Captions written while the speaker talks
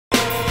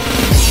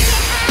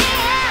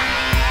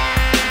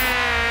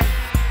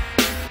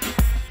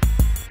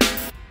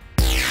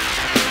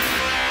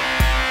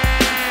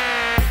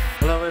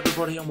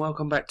everybody, and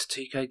welcome back to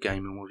TK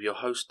Gaming with your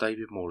host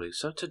David Morley.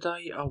 So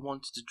today I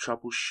wanted to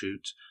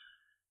troubleshoot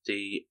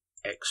the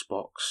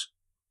Xbox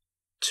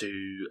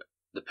to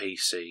the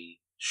PC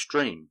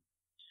stream.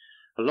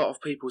 A lot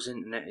of people's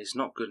internet is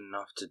not good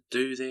enough to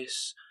do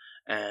this,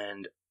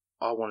 and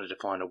I wanted to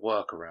find a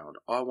workaround.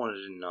 I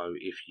wanted to know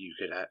if you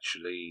could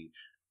actually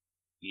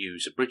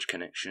use a bridge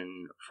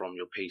connection from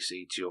your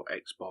PC to your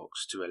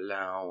Xbox to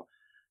allow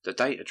the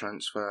data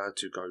transfer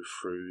to go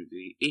through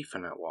the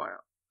Ethernet wire.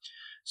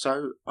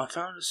 So I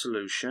found a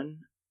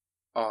solution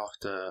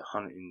after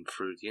hunting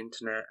through the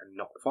internet and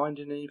not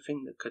finding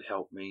anything that could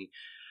help me,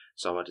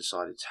 so I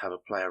decided to have a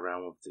play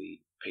around with the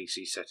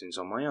PC settings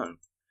on my own.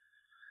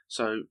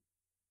 So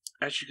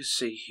as you can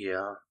see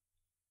here,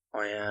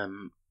 I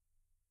am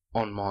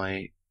on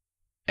my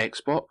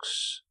Xbox.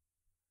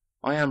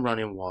 I am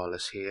running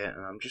wireless here,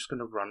 and I'm just going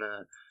to run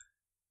a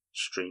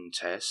stream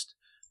test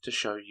to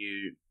show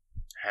you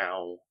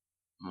how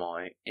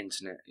my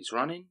internet is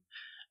running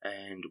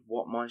and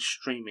what my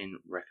streaming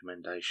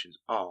recommendations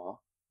are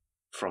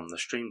from the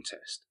stream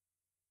test.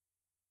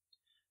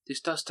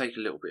 This does take a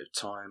little bit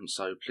of time,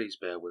 so please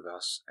bear with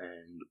us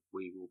and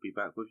we will be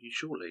back with you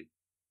shortly.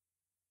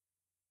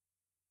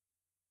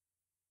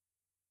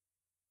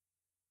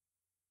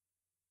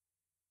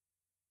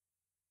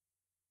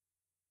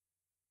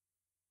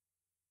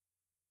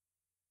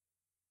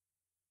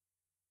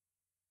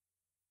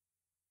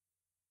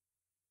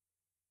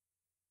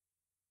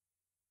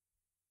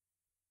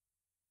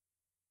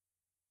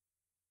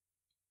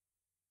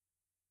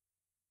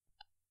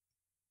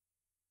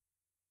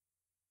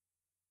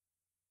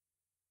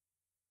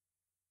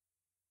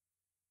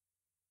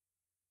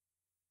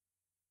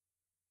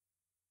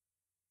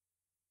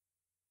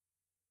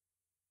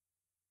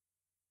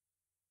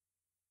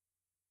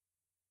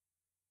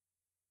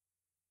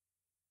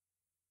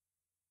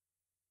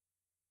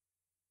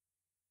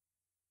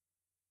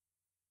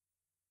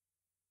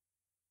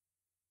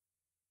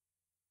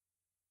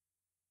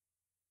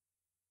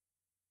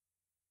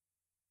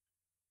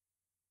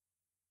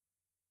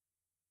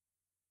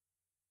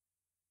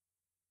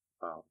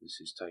 Wow, this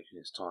is taking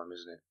its time,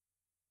 isn't it?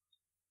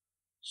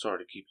 Sorry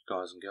to keep you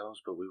guys and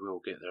girls, but we will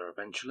get there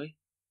eventually.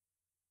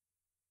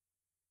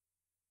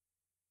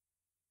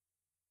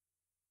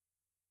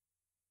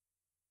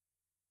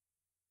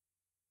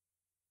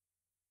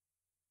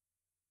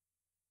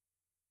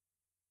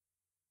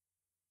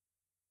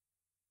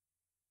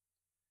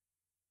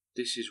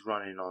 This is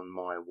running on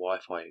my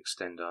Wi-Fi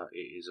extender.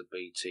 It is a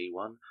BT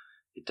one.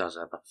 It does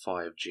have a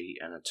 5G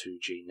and a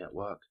 2G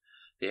network.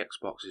 The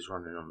Xbox is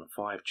running on the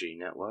 5G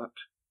network.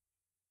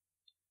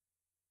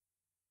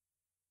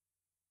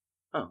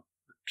 Oh,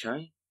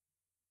 okay.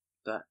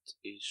 That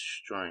is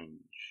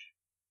strange.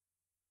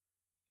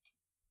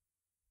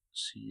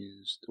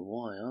 Seems the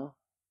wire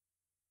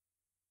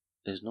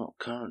is not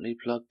currently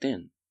plugged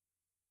in.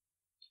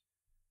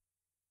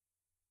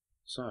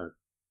 So,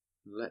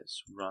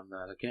 let's run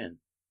that again,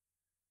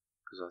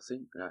 because I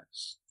think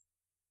that's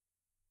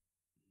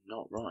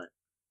not right.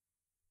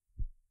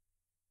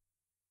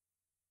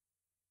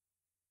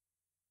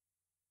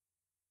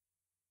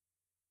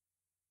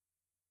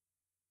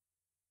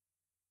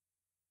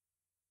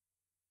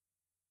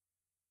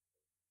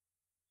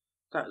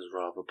 That has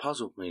rather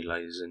puzzled me,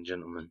 ladies and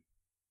gentlemen.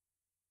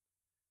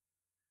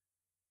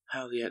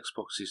 How the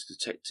Xbox is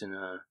detecting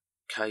a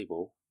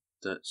cable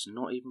that's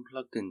not even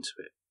plugged into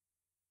it.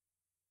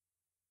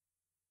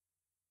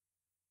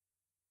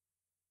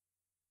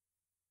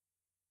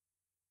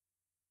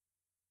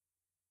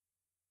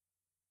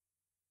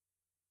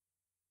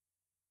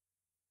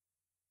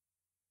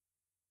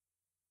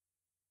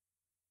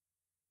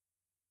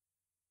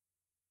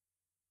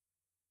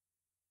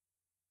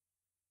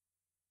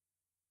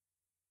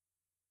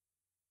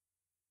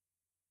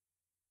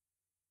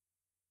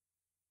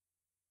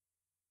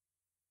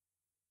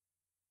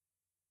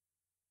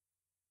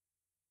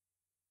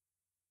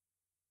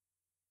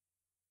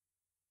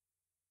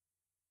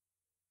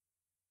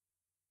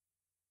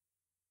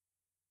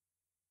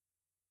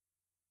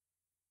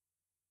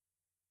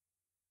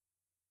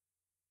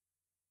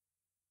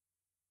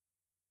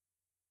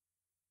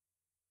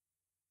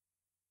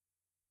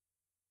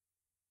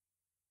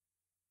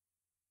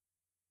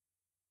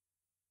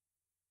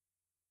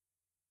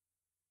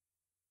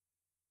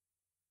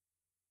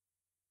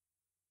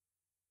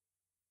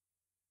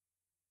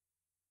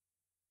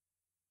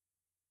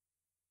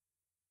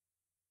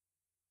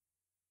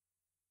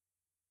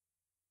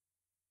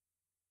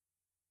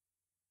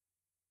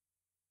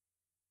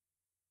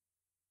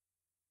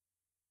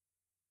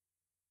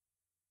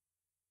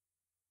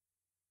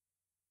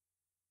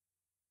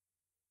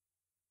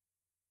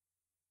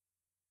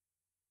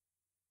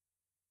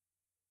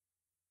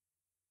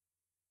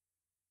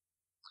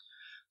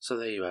 So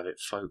there you have it,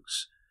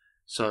 folks.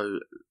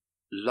 So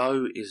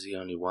low is the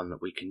only one that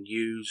we can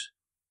use.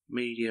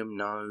 Medium,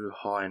 no.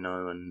 High,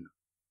 no. And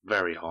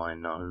very high,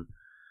 no.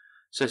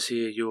 Says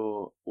here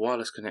your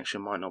wireless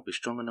connection might not be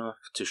strong enough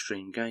to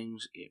stream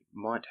games. It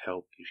might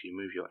help if you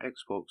move your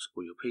Xbox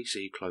or your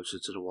PC closer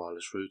to the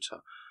wireless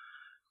router.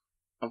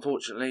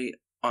 Unfortunately,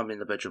 I'm in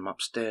the bedroom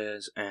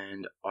upstairs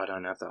and I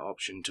don't have that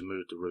option to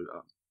move the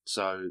router.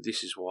 So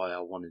this is why I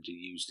wanted to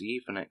use the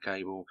Ethernet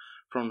cable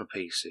from the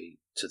PC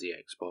to the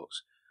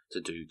Xbox to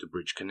do the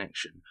bridge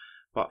connection.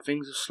 But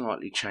things have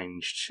slightly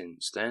changed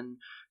since then,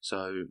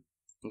 so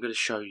I'm going to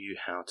show you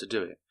how to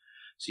do it.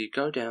 So you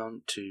go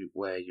down to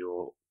where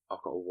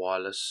I've got a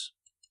wireless,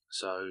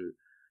 so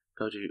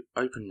go to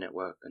Open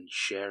Network and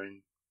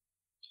Sharing,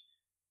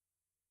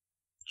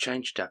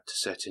 change Adapter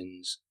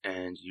Settings,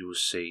 and you will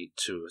see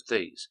two of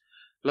these.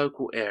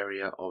 Local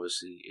area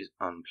obviously is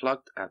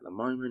unplugged at the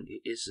moment.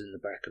 It is in the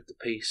back of the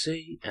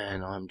PC,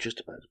 and I'm just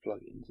about to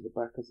plug it into the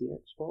back of the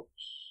Xbox.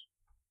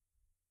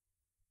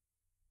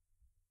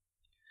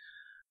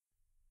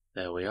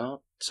 There we are.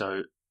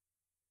 So,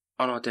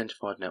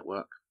 unidentified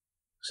network.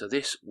 So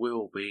this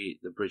will be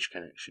the bridge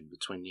connection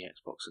between the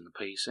Xbox and the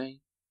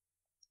PC,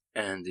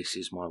 and this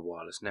is my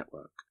wireless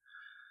network.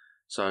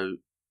 So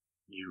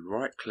you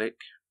right click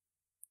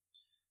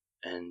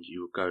and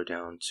you will go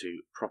down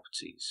to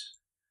Properties,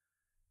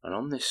 and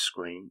on this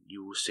screen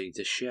you will see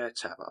the Share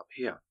tab up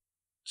here.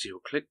 So you'll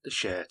click the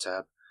Share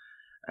tab,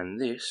 and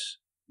this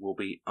will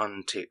be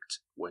unticked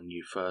when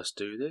you first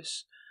do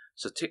this.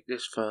 So tick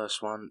this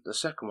first one. The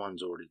second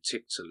one's already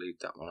ticked, so leave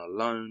that one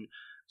alone.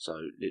 So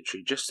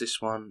literally just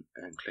this one,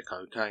 and click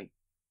OK.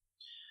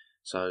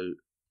 So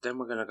then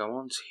we're going to go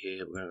on to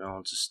here, we're going to go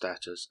on to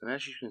status, and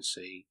as you can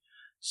see,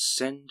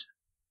 send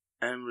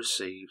and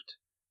received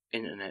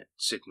internet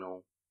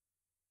signal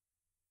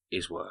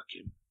is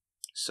working.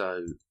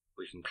 So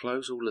we can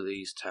close all of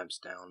these tabs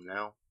down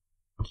now,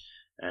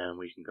 and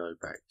we can go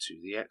back to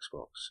the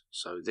Xbox.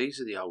 So these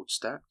are the old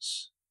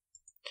stats.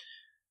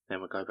 Then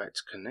we'll go back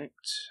to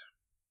connect.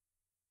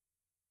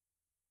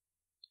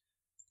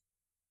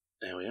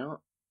 There we are.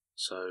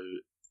 So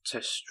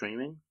test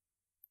streaming,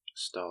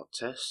 start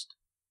test.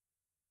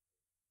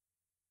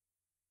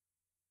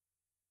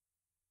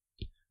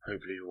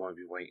 Hopefully we won't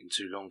be waiting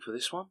too long for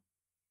this one.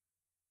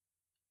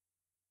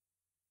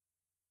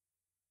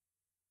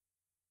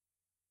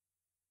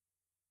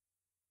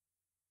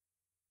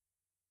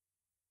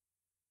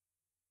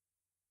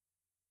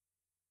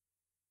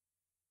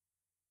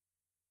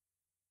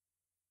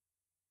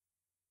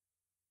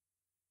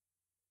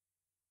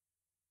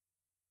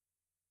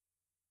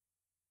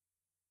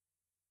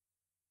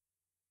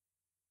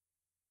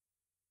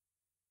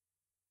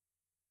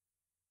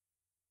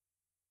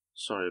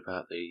 Sorry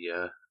about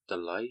the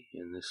delay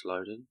in this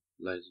loading,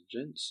 ladies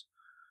and gents.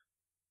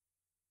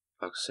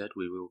 Like I said,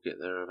 we will get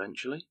there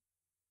eventually.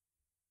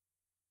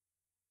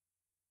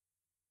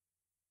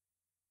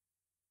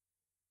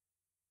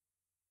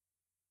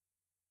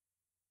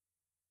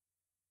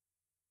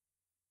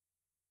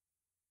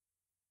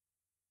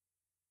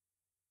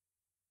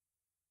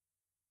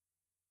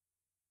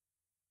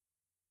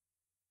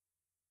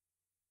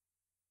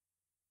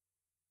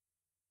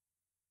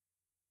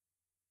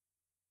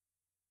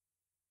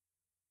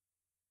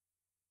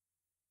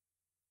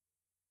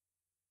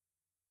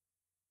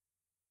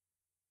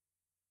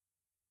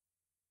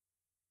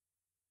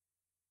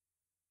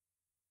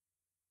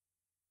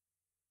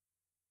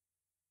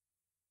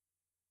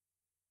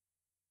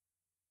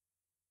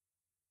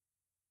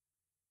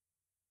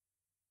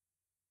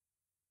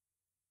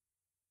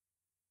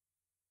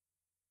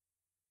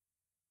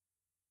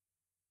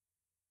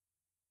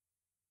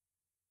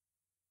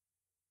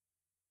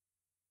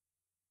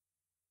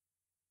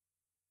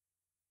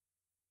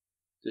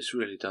 This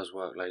really does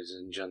work, ladies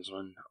and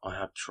gentlemen. I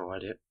have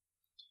tried it.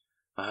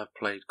 I have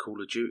played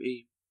Call of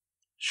Duty,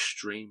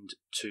 streamed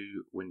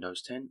to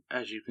Windows 10,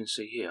 as you can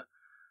see here.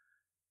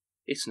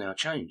 It's now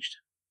changed.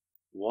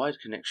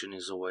 Wide connection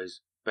is always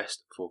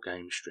best for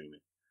game streaming.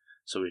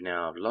 So we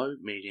now have low,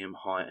 medium,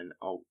 high, and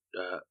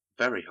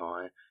very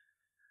high.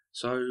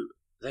 So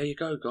there you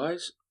go,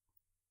 guys.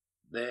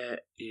 There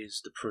is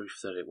the proof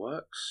that it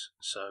works.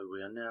 So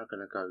we are now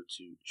going to go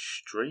to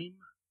Stream,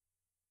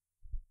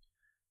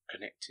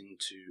 connecting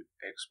to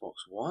Xbox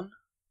One.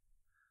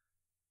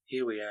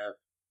 Here we have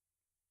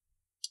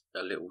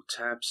a little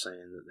tab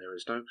saying that there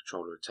is no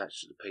controller attached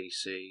to the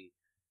PC.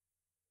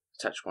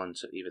 Attach one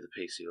to either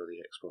the PC or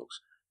the Xbox.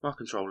 My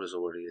controller is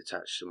already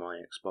attached to my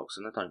Xbox,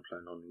 and I don't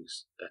plan on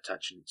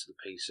attaching it to the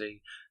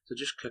PC. So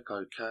just click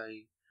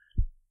OK,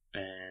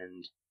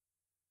 and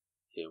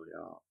here we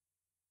are.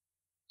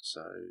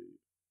 So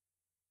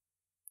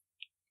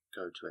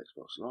go to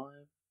Xbox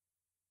Live,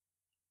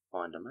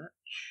 find a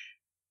match,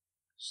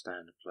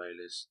 standard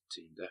playlist,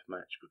 Team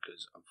Deathmatch,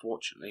 because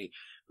unfortunately,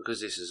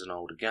 because this is an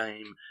older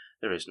game,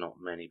 there is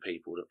not many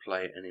people that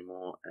play it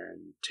anymore,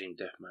 and Team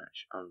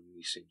Deathmatch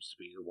only seems to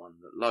be the one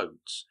that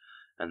loads,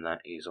 and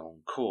that is on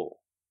core.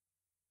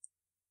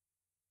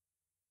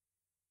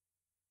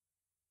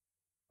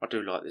 I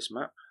do like this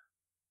map,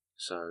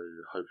 so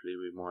hopefully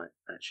we might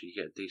actually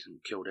get a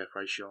decent kill death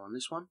ratio on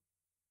this one.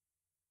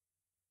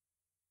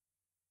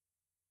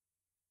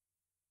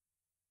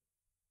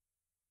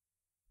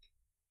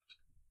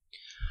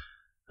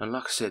 And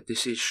like I said,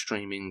 this is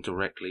streaming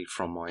directly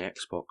from my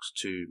Xbox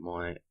to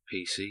my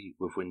PC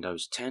with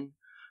Windows 10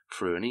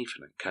 through an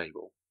Ethernet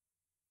cable.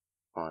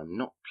 I'm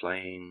not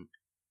playing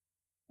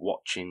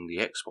watching the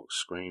Xbox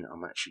screen,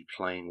 I'm actually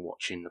playing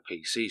watching the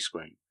PC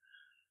screen.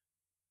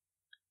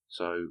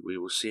 So we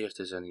will see if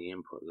there's any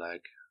input lag.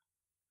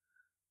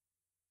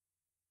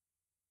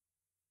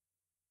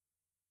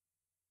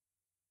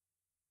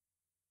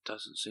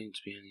 Doesn't seem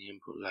to be any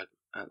input lag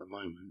at the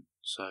moment,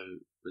 so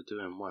we're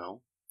doing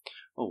well.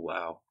 Oh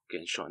wow,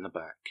 getting shot in the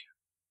back.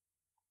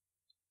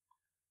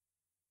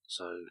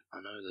 So I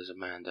know there's a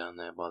man down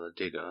there by the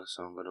digger,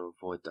 so I'm going to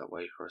avoid that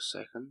way for a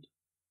second.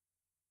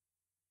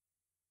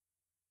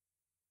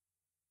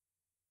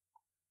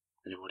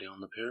 Anybody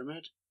on the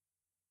pyramid?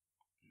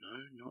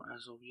 No, not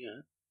as of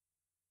yet.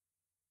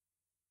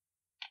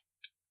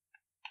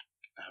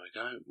 There we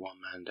go, one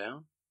man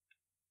down.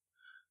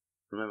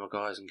 Remember,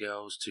 guys and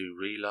girls, to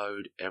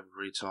reload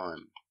every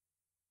time.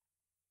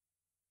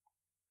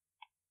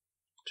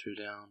 2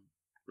 down,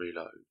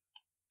 reload.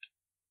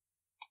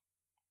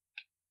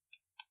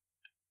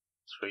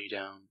 3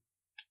 down.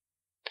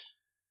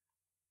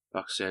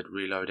 Like I said,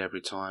 reload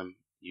every time.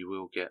 You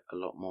will get a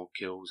lot more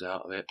kills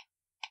out of it,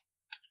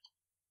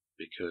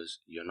 because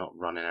you're not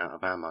running out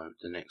of ammo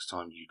the next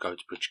time you go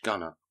to put your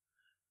gun up.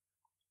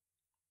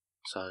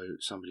 So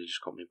somebody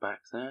just got me back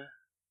there.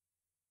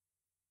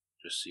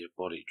 Just see a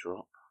body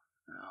drop.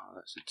 Oh,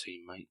 that's a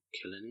teammate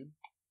killing him.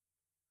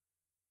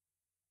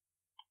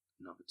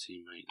 Another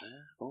teammate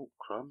there. Oh,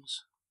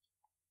 crumbs.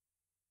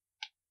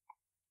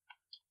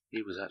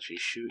 He was actually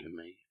shooting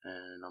me,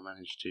 and I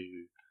managed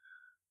to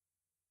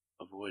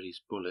avoid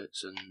his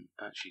bullets and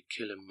actually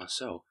kill him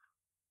myself.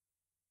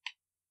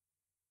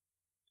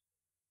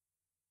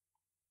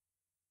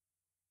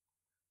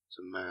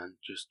 There's a man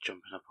just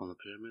jumping up on the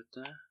pyramid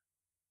there.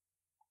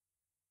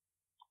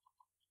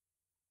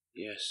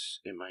 Yes,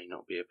 it may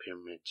not be a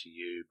pyramid to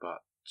you,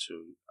 but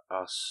to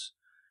us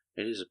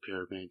it is a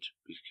pyramid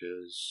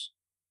because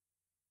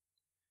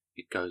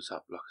it goes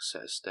up like a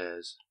set of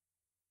stairs.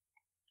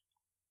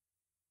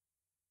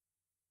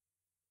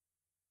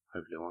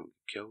 Hopefully I won't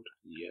get killed.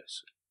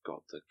 Yes,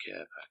 got the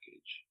care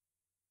package.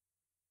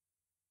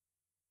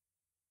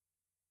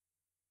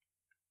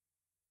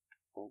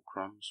 Oh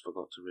crumbs,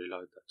 forgot to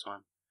reload that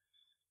time.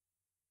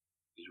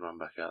 He's run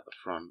back out the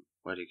front.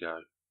 Where'd he go?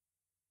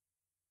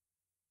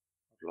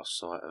 I've lost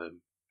sight of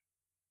him.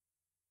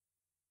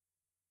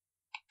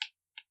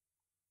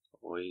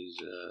 Oh, he's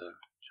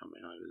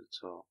jumping over the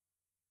top.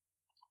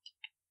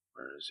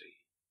 Where is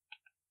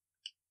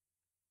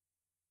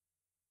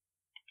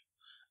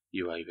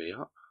he? UAV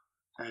up.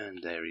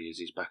 And there he is,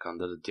 he's back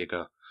under the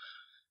digger.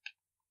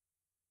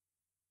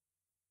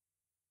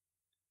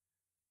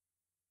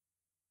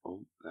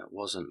 Oh, that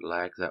wasn't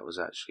lag, that was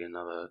actually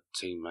another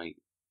teammate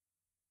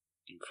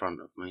in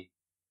front of me.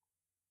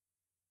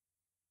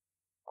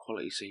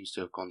 Quality seems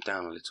to have gone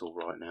down a little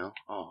right now.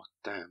 Oh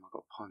damn, I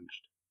got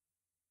punched.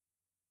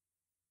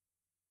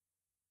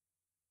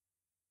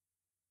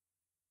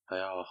 They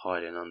are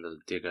hiding under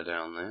the digger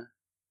down there.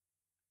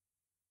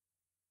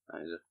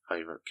 That is a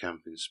favourite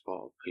camping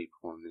spot of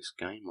people in this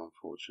game,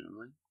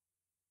 unfortunately.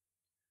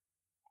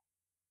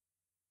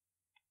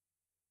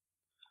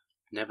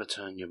 Never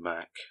turn your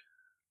back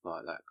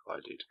like that guy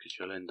did, because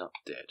you'll end up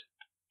dead.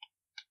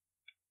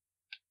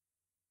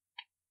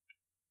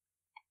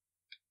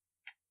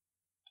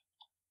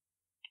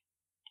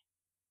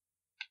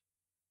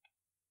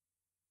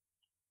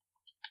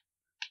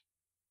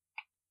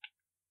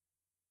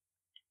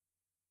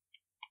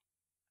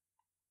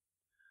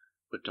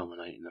 We're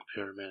dominating the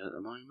pyramid at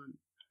the moment.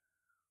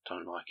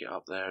 Don't like it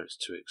up there, it's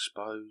too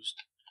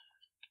exposed.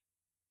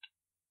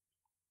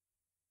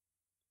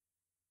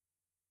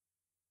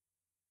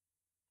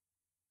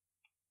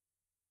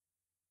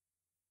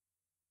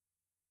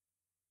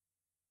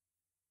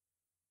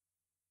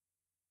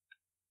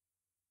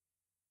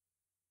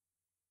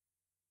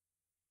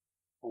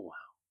 Oh wow.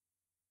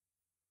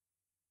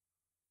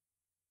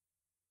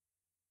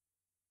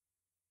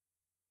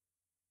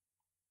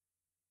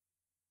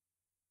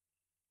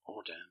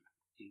 Oh damn,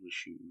 he was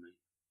shooting me.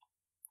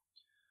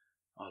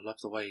 I love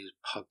the way he's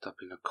pugged up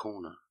in a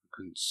corner. I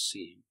couldn't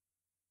see him.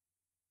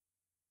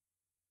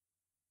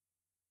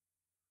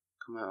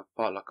 Come out and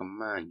fight like a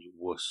man, you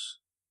wuss.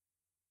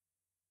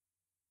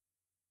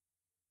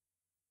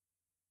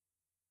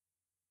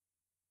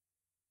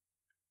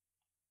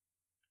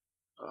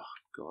 Oh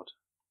god.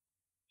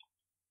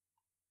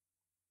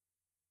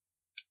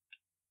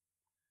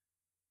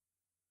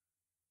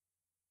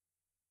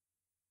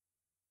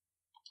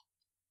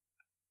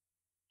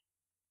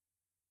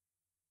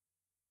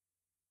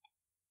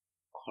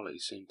 Quality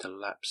seemed to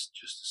lapse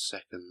just a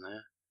second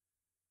there.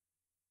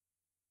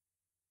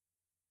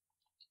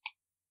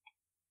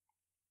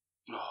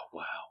 Oh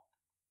wow.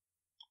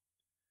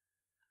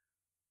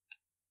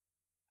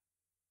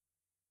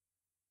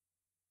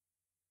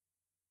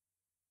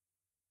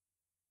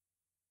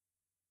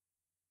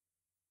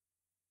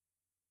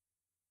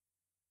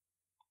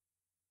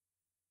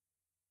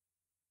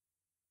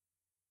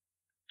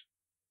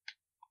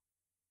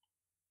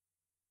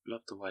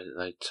 Love the way that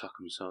they tuck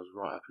themselves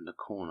right up in the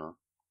corner.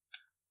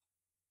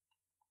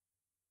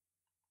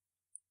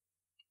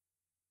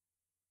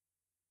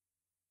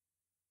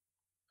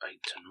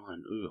 8 to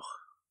 9. Ugh.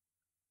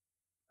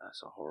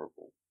 That's a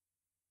horrible.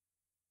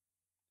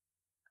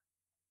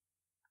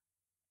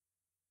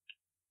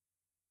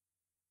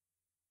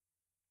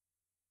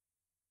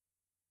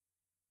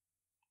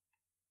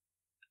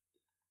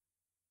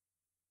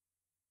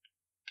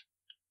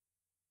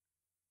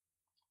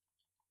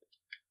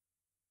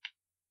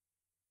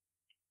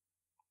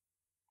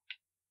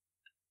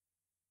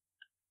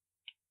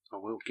 I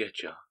will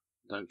get you.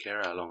 Don't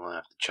care how long I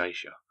have to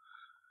chase you.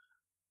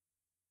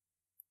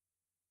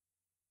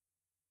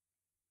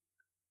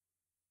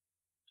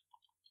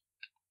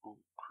 Oh,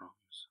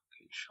 crumbs.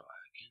 Getting shot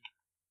at again.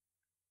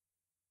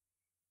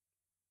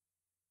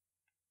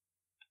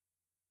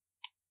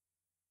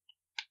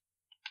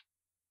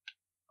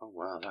 Oh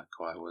wow, that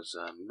guy was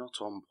not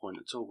on point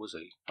at all, was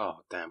he?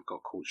 Oh damn,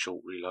 got caught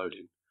short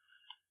reloading.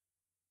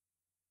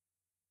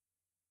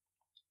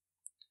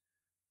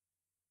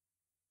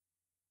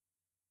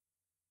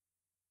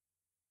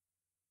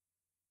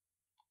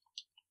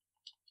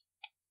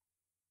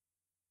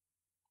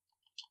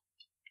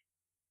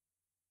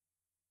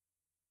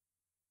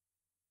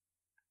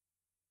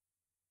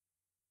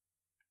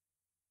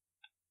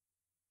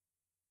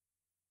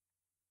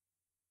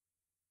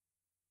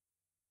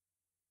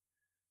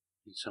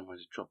 Need somewhere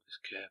to drop this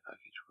care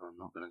package where I'm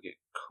not going to get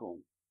caught.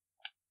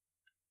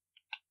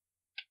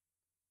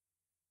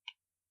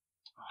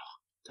 Oh,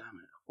 damn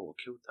it, I thought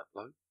I killed that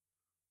bloke.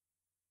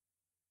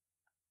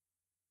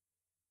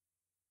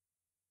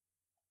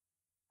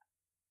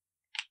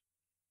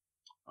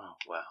 Oh,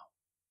 wow.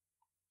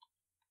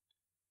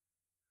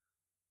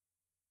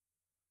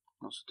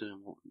 Not so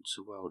doing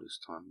so well this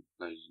time,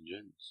 ladies and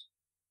gents.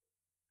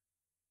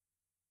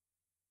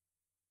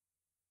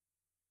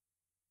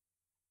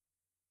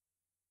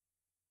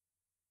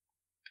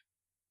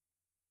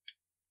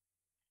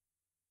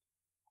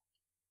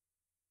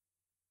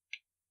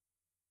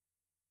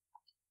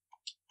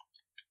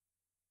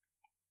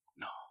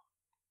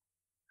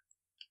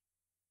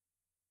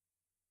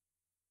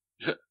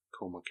 No.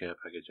 Call my care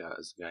package out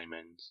as the game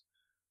ends.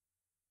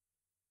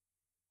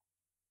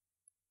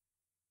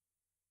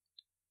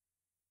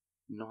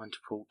 9 to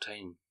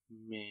 14.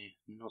 Meh,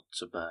 not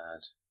so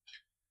bad.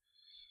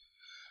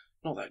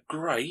 Not that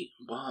great,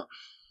 but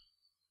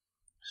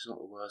it's not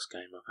the worst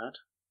game I've had.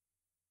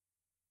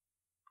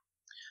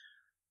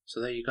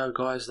 So there you go,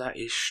 guys. That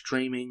is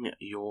streaming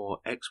your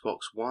Xbox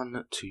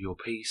One to your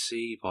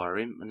PC via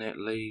internet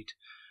lead.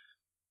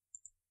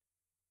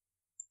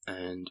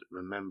 And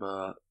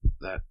remember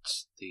that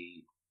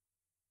the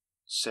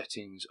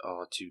settings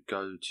are to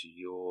go to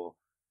your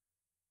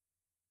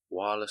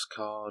wireless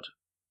card,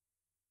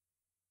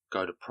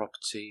 go to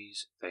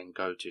properties, then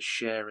go to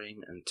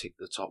sharing and tick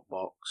the top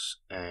box,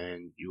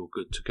 and you're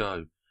good to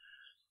go.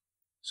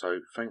 So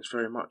thanks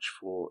very much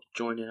for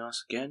joining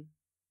us again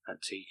at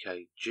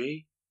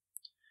TKG,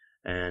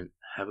 and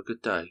have a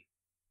good day.